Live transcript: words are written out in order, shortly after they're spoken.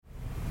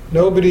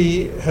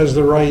Nobody has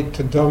the right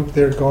to dump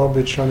their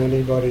garbage on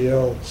anybody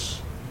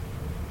else.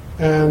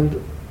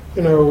 And,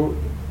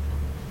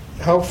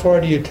 how far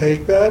do you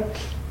take that?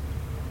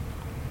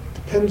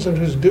 Depends on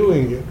who's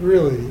doing it,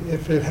 really.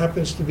 If it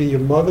happens to be your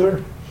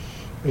mother,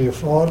 or your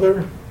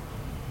father,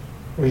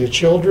 or your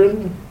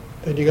children,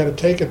 then you got to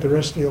take it the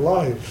rest of your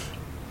life.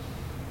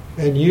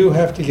 And you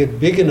have to get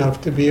big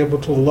enough to be able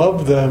to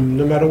love them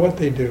no matter what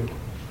they do.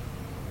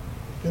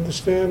 You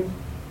understand?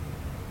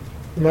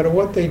 No matter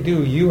what they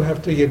do, you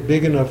have to get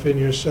big enough in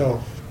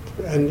yourself.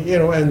 And,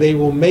 and they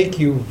will make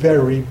you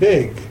very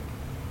big.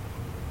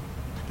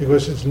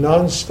 Because it's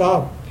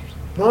non-stop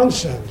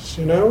nonsense,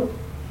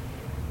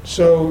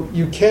 So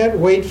you can't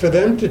wait for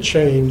them to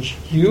change.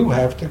 You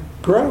have to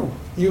grow.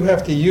 You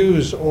have to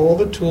use all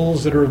the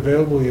tools that are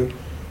available to you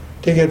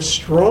to get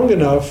strong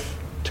enough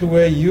to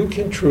where you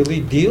can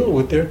truly deal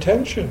with their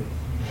tension.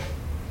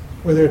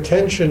 Where their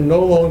tension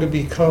no longer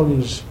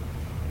becomes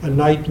a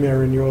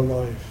nightmare in your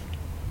life.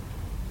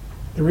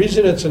 The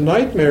reason it's a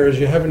nightmare is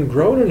you haven't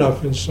grown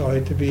enough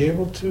inside to be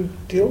able to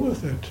deal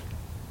with it.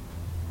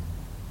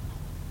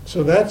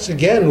 So that's,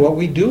 again, what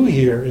we do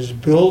here, is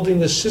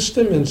building a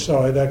system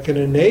inside that can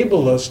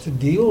enable us to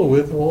deal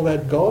with all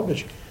that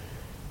garbage.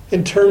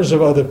 In terms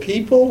of other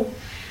people,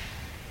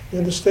 you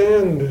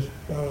understand,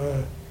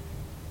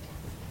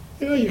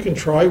 you can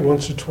try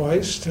once or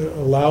twice to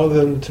allow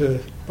them to,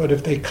 but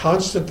if they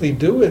constantly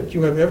do it,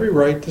 you have every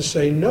right to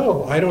say,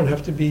 no, I don't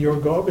have to be your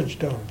garbage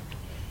dump.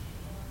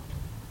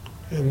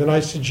 And then I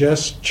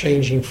suggest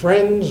changing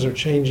friends or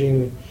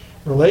changing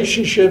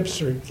relationships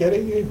or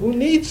who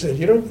needs it?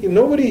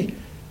 Nobody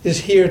is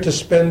here to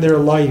spend their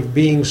life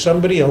being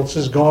somebody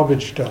else's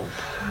garbage dump.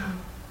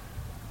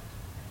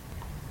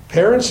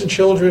 Parents and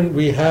children,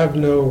 you have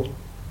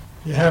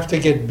to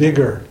get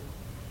bigger.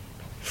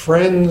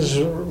 Friends,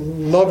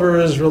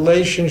 lovers,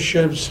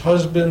 relationships,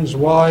 husbands,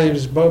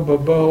 wives,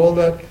 all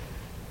that.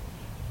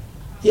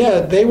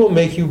 Yeah, they will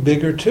make you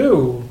bigger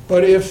too.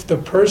 But if the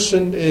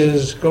person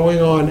is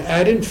going on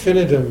ad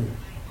infinitum,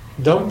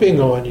 dumping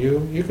on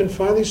you, you can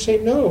finally say,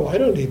 no, I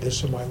don't need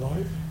this in my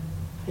life,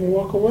 and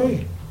walk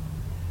away.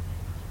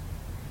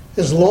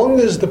 As long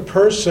as the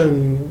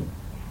person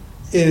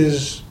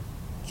is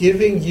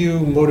giving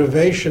you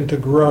motivation to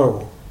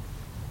grow,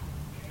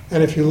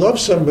 and if you love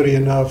somebody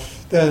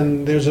enough,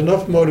 then there's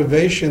enough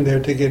motivation there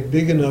to get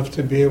big enough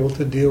to be able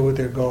to deal with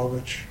their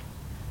garbage.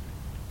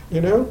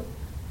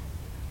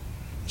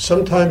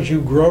 Sometimes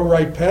you grow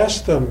right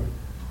past them,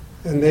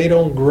 and they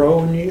don't grow,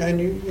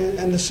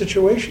 and the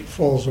situation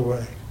falls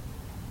away.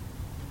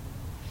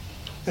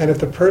 And if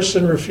the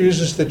person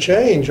refuses to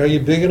change, are you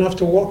big enough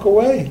to walk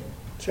away?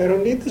 Say, I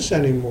don't need this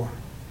anymore.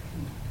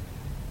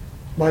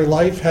 My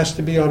life has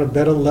to be on a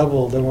better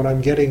level than what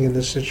I'm getting in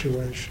this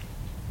situation.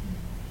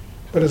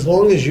 But as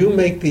long as you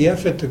make the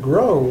effort to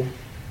grow,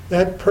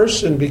 that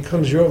person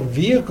becomes your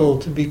vehicle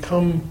to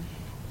become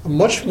a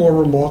much more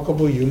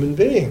remarkable human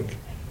being.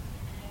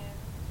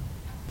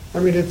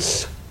 We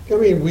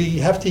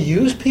have to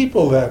use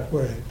people that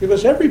way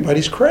because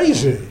everybody's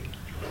crazy.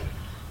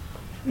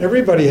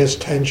 Everybody has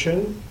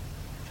tension.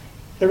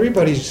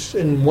 Everybody's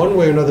in one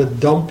way or another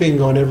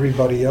dumping on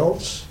everybody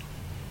else.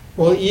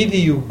 Well, either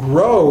you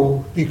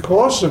grow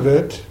because of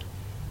it,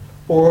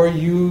 or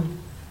you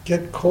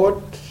get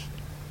caught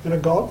in a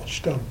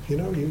garbage dump.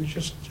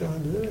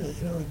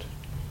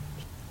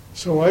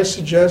 So I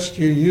suggest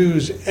you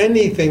use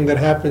anything that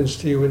happens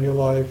to you in your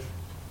life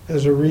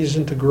as a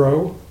reason to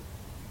grow.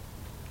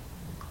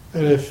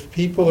 And if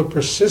people are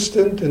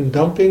persistent in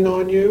dumping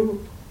on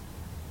you,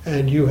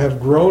 and you have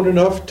grown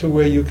enough to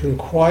where you can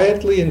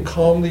quietly and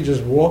calmly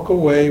just walk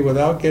away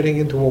without getting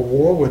into a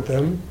war with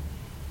them,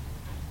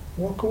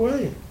 walk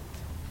away.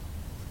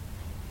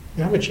 You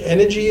know how much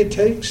energy it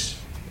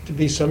takes to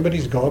be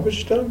somebody's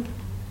garbage dump?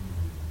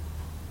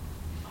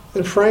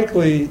 And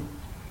frankly,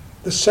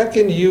 the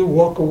second you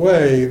walk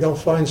away, they'll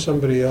find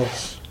somebody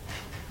else.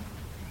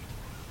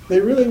 They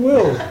really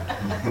will.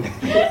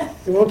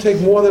 It won't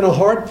take more than a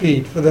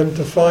heartbeat for them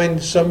to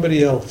find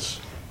somebody else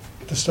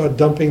to start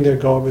dumping their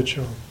garbage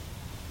on.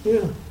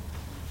 Yeah.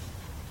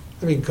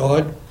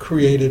 God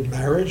created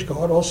marriage.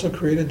 God also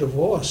created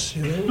divorce,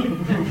 Really.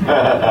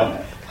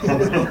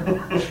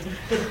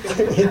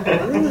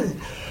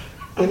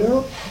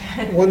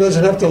 One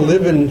doesn't have to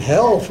live in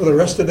hell for the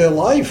rest of their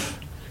life.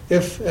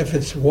 If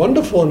it's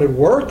wonderful and it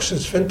works,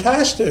 it's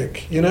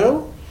fantastic,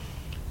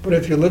 But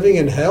if you're living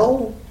in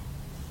hell,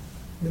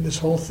 this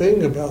whole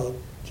thing about,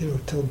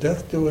 till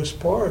death do us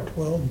part.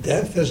 Well,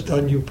 death has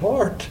done you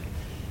part.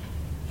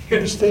 You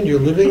understand? You're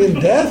living in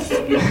death.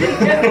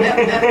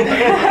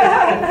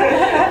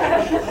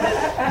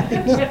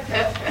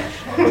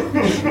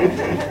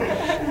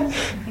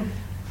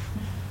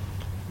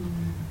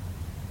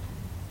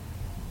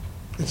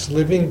 It's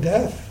living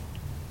death.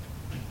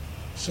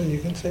 So you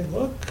can say,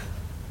 look,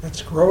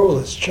 let's grow,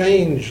 let's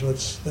change,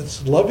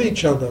 let's love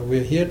each other.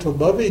 We're here to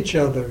love each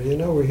other,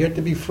 we're here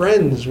to be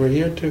friends, we're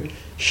here to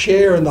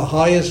share in the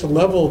highest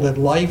level that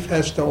life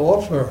has to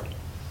offer.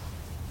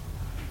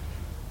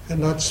 And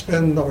not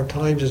spend our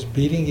time just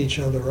beating each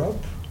other up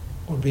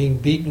or being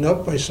beaten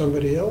up by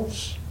somebody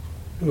else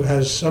who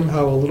has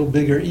somehow a little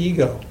bigger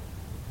ego.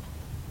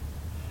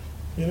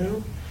 You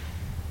know?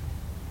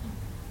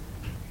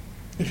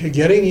 If you're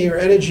getting your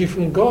energy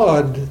from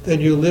God,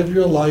 then you live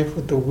your life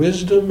with the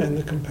wisdom and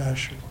the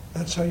compassion.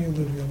 That's how you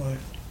live your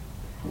life.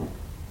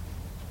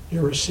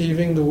 You're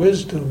receiving the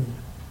wisdom,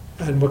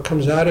 and what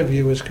comes out of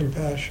you is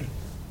compassion.